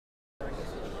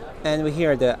and we're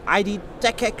here at the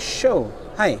IDTechEx show.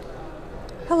 Hi.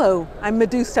 Hello, I'm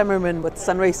Madhu Stemmerman with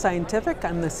SunRay Scientific.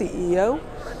 I'm the CEO.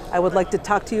 I would like to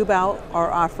talk to you about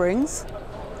our offerings.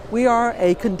 We are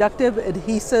a conductive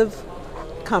adhesive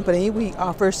company. We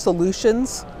offer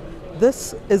solutions.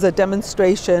 This is a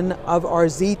demonstration of our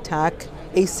ZTACH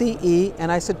ACE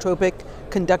Anisotropic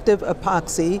Conductive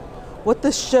Epoxy. What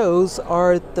this shows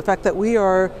are the fact that we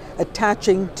are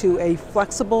attaching to a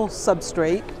flexible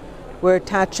substrate. We're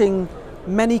attaching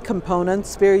many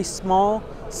components, very small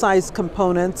size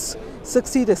components,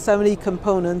 60 to 70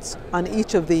 components on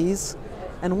each of these.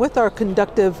 And with our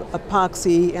conductive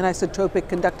epoxy, anisotropic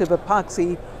conductive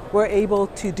epoxy, we're able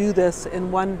to do this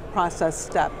in one process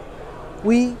step.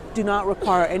 We do not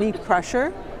require any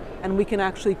pressure, and we can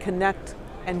actually connect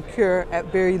and cure at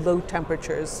very low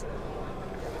temperatures.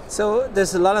 So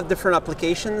there's a lot of different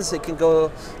applications. It can go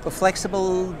for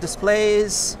flexible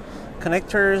displays,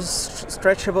 connectors,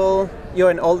 stretchable.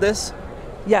 You're in all this?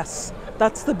 Yes,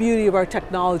 that's the beauty of our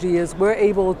technology, is we're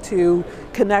able to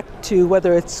connect to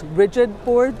whether it's rigid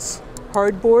boards,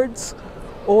 hard boards,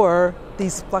 or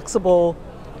these flexible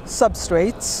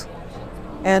substrates.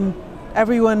 And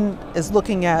everyone is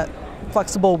looking at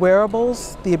flexible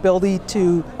wearables, the ability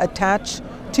to attach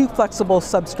to flexible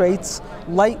substrates,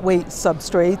 lightweight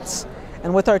substrates,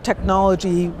 and with our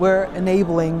technology, we're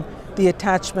enabling the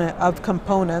attachment of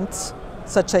components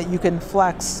such that you can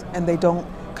flex and they don't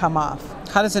come off.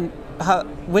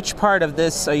 Which part of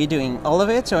this are you doing? All of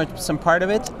it or some part of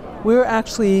it? We're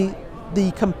actually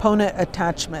the component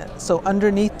attachment. So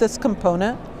underneath this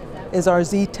component is our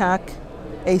ZTACH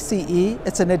ACE.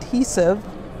 It's an adhesive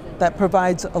that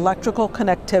provides electrical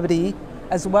connectivity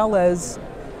as well as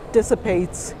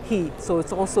dissipates heat. So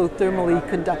it's also thermally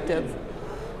conductive.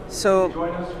 So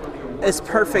it's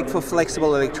perfect for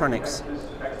flexible electronics.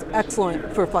 It's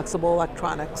excellent for flexible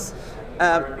electronics.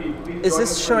 Is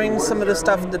this showing some of the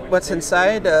stuff what's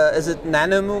inside? Is it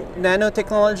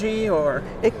nanotechnology or?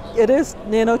 It is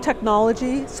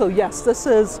nanotechnology. So yes, this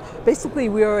is basically,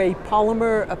 we are a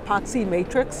polymer epoxy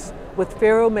matrix with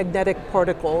ferromagnetic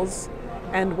particles.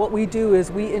 And what we do is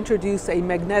we introduce a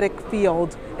magnetic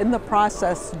field in the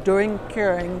process during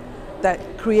curing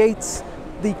that creates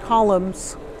the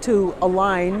columns to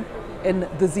align in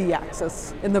the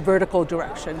Z-axis, in the vertical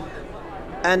direction.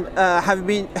 And have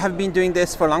been doing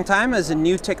this for a long time as a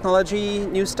new technology,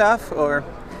 new stuff, or?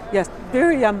 Yes,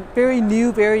 very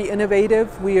new, very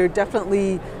innovative. We are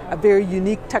definitely a very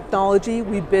unique technology.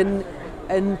 We've been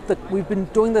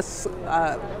doing this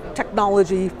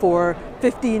technology for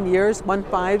 15 years,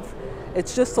 15.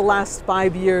 It's just the last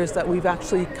 5 years that we've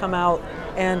actually come out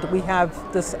and we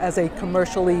have this as a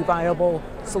commercially viable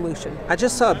solution. I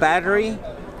just saw a battery.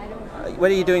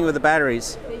 What are you doing with the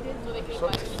batteries?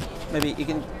 Maybe you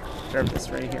can grab this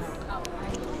right here.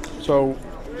 So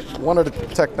one of the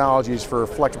technologies for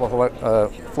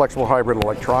flexible hybrid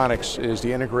electronics is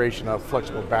the integration of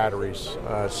flexible batteries.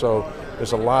 So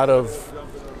there's a lot of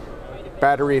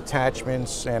battery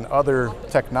attachments and other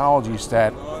technologies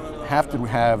that have to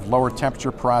have lower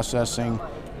temperature processing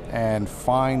and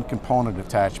fine component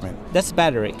attachment. That's a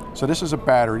battery. So this is a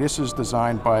battery. This is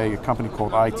designed by a company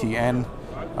called ITN.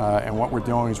 And what we're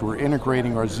doing is we're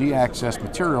integrating our Z-axis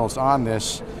materials on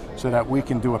this so that we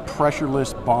can do a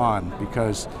pressureless bond,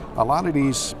 because a lot of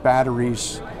these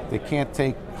batteries, they can't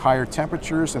take higher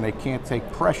temperatures and they can't take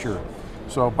pressure.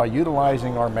 So by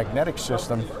utilizing our magnetic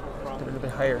system, a little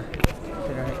bit higher.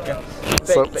 Yeah.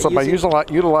 So by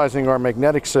utilizing our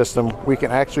magnetic system, we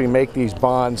can actually make these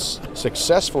bonds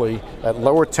successfully at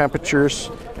lower temperatures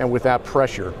and without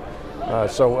pressure.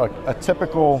 So a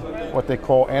typical, what they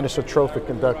call anisotropic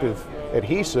conductive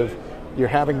adhesive, you're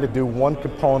having to do one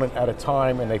component at a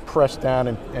time and they press down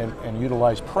and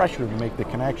utilize pressure to make the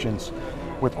connections.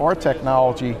 With our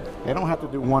technology, they don't have to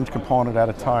do one component at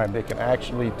a time. They can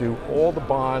actually do all the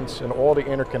bonds and all the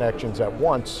interconnections at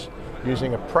once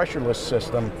using a pressureless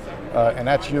system, and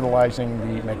that's utilizing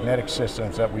the magnetic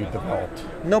systems that we've developed.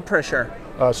 No pressure.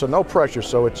 So no pressure,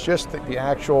 so it's just the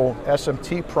actual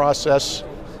SMT process.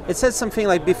 It says something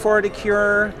like before the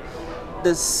cure,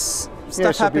 this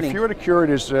stuff happening. Before the cure,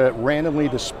 there's randomly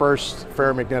dispersed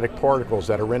ferromagnetic particles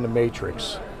that are in the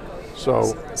matrix.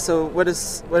 So what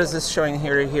is this showing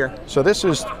here? So this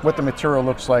is what the material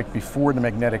looks like before the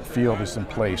magnetic field is in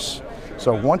place.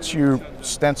 So once you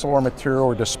stencil our material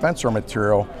or dispense our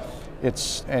material,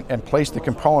 and place the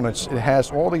components, it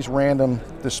has all these random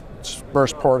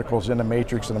dispersed particles in the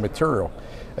matrix of the material.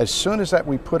 As soon as that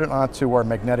we put it onto our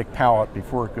magnetic palette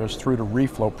before it goes through the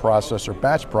reflow process or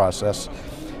batch process,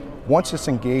 once it's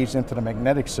engaged into the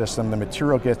magnetic system, the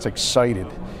material gets excited.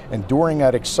 And during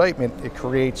that excitement, it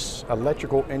creates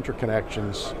electrical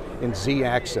interconnections in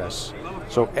Z-axis.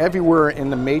 So everywhere in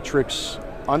the matrix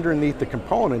underneath the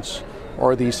components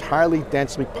are these highly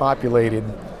densely populated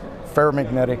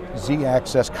ferromagnetic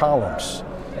Z-axis columns.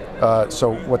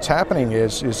 So what's happening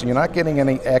is you're not getting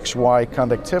any XY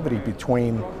conductivity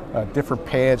between different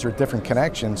pads or different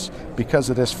connections because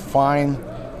of this fine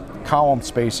column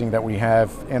spacing that we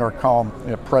have in our column,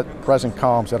 present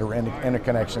columns that are in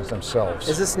interconnections themselves.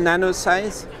 Is this nano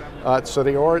size? So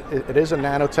it is a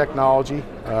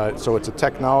nanotechnology. So it's a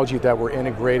technology that we're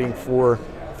integrating for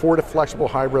the flexible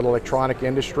hybrid electronic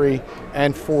industry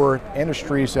and for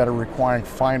industries that are requiring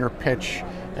finer pitch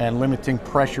and limiting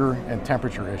pressure and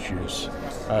temperature issues.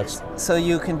 So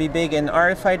you can be big in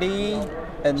RFID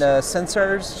and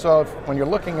sensors? So when you're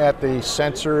looking at the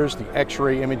sensors, the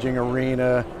X-ray imaging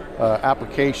arena,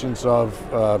 applications of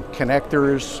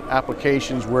connectors,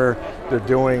 applications where they're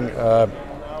doing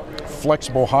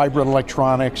flexible hybrid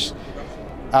electronics,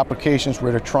 applications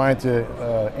where they're trying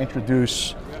to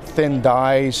introduce thin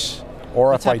dies,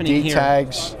 RFID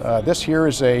tags. This here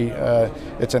is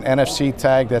it's an NFC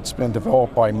tag that's been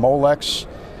developed by Molex,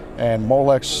 and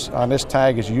Molex on this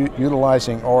tag is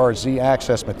utilizing our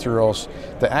Z-axis materials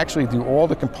to actually do all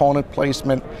the component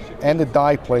placement and the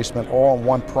die placement all in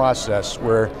one process,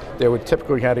 where they would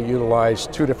typically have to utilize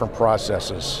two different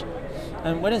processes.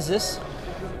 And what is this?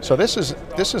 So this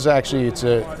is actually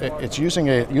it's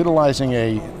utilizing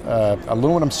a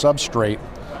aluminum substrate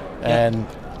and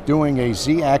doing a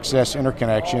Z-axis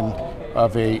interconnection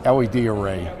of a LED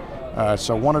array.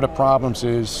 So one of the problems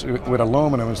is with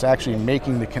aluminum is actually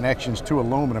making the connections to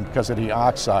aluminum because of the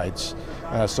oxides.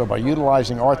 So by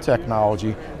utilizing our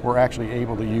technology, we're actually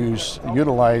able to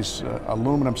utilize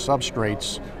aluminum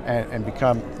substrates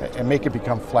and make it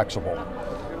become flexible.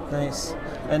 Nice.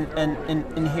 And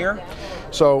in here?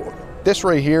 So this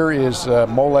right here is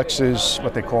Molex's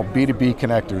what they call B2B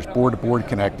connectors, board-to-board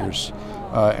connectors.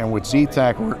 And with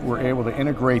ZTAC, we're able to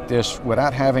integrate this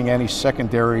without having any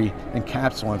secondary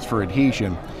encapsulants for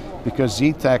adhesion, because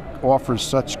ZTAC offers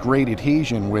such great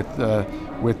adhesion with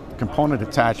component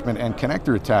attachment and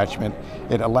connector attachment.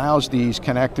 It allows these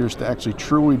connectors to actually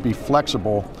truly be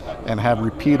flexible and have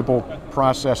repeatable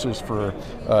processes for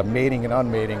mating and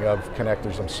unmating of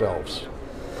connectors themselves.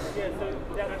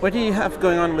 What do you have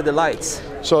going on with the lights?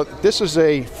 So this is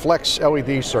a flex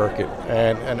LED circuit,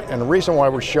 and the reason why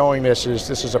we're showing this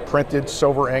is a printed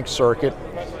silver ink circuit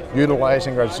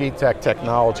utilizing our ZTAC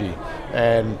technology.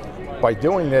 And by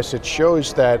doing this, it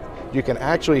shows that you can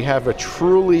actually have a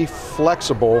truly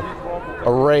flexible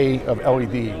array of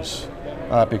LEDs.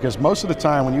 Because most of the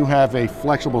time when you have a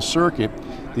flexible circuit,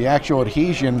 the actual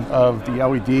adhesion of the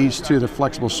LEDs to the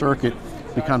flexible circuit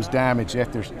becomes damaged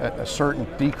after a certain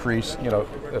decrease,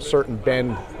 a certain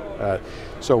bend.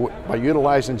 So by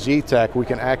utilizing ZTAC, we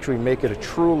can actually make it a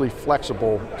truly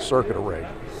flexible circuit array.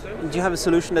 Do you have a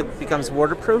solution that becomes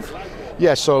waterproof?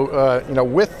 Yeah, so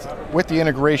with the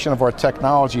integration of our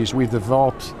technologies, we've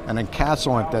developed an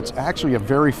encapsulant that's actually a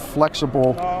very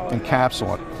flexible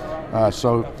encapsulant.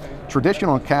 So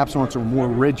traditional encapsulants are more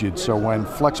rigid, so when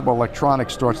flexible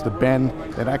electronics starts to bend,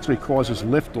 it actually causes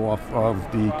liftoff of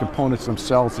the components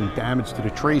themselves and damage to the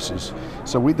traces.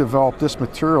 So we developed this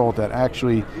material that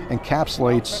actually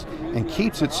encapsulates and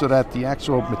keeps it so that the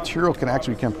actual material can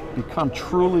actually become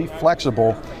truly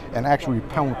flexible and actually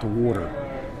repellent to water.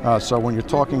 So when you're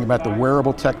talking about the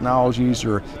wearable technologies,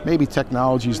 or maybe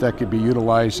technologies that could be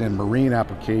utilized in marine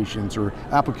applications or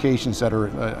applications that are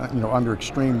under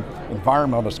extreme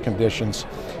environmental conditions,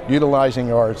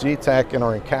 utilizing our ZTAC and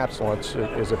our encapsulants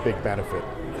is a big benefit.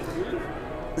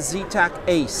 ZTACH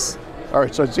ACE. All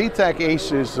right, so ZTACH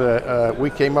ACE is, we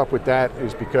came up with that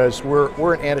is because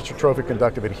we're an anisotropic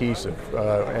conductive adhesive,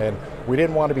 and we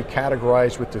didn't want to be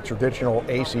categorized with the traditional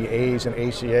ACAs and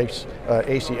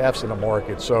ACFs in the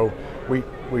market. So we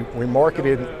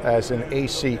marketed as an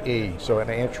ACE, so an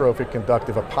anisotropic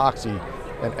conductive epoxy,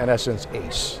 and in essence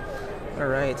ACE. All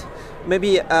right,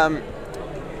 maybe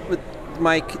with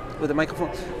the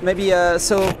microphone, maybe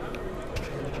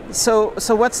So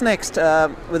what's next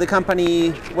with the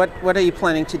company? What are you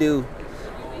planning to do?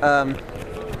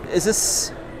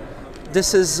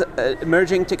 This is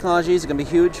emerging technologies, going to be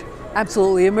huge?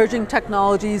 Absolutely. Emerging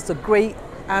technologies, the great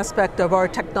aspect of our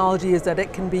technology is that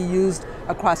it can be used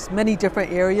across many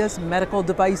different areas: medical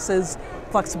devices,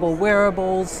 flexible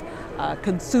wearables,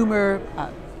 consumer,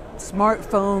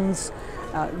 smartphones,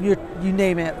 you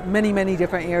name it, many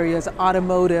different areas,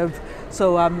 automotive.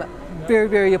 So very,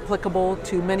 very applicable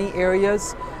to many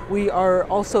areas. We are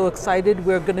also excited,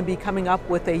 we're going to be coming up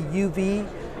with a UV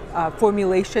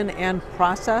formulation and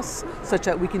process, such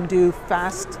that we can do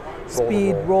fast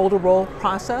speed roll-to-roll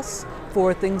process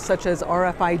for things such as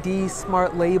RFID,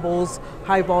 smart labels,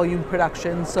 high volume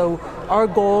production. So our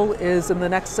goal is in the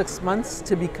next 6 months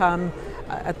to become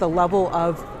at the level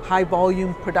of high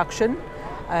volume production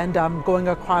and going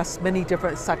across many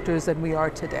different sectors than we are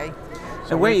today.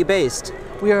 So where are you based?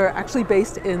 We are actually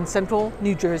based in central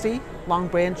New Jersey, Long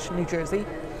Branch, New Jersey.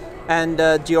 And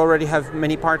do you already have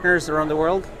many partners around the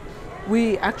world?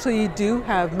 We actually do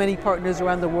have many partners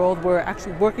around the world. We're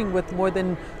actually working with more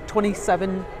than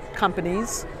 27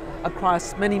 companies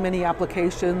across many, many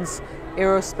applications: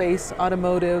 aerospace,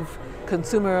 automotive,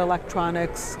 consumer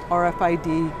electronics,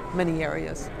 RFID, many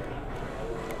areas.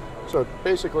 So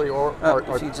basically,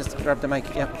 if you just grab the mic,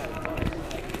 yeah.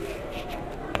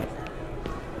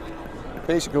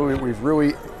 Basically, we've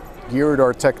really geared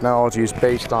our technologies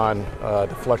based on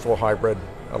the flexible hybrid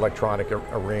electronic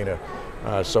arena.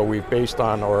 So we've based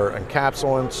on our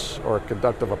encapsulants, or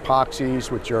conductive epoxies,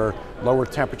 which are lower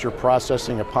temperature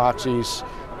processing epoxies,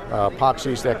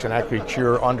 epoxies that can actually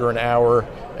cure under an hour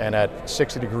and at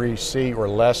 60 degrees C or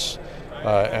less.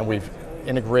 And we've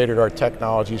integrated our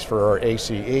technologies for our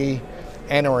ACE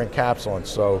and our encapsulants.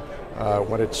 So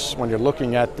when you're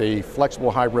looking at the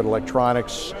flexible hybrid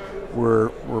electronics,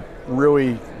 we're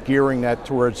really gearing that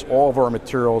towards all of our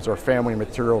materials, our family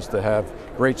materials, to have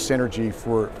great synergy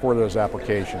for those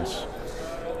applications.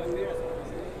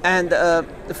 And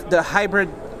the hybrid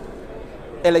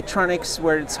electronics,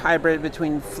 where it's hybrid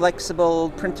between flexible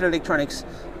printed electronics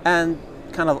and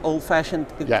kind of old-fashioned.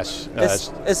 Yes,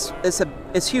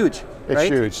 it's huge. It's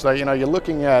right? huge. So you're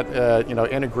looking at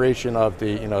integration of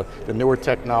the newer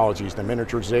technologies, the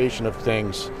miniaturization of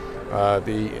things,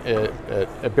 the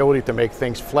ability to make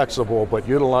things flexible, but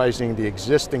utilizing the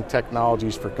existing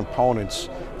technologies for components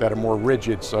that are more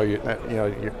rigid. So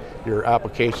your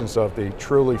applications of the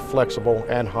truly flexible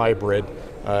and hybrid,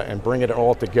 and bring it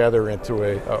all together into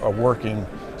a working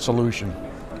solution.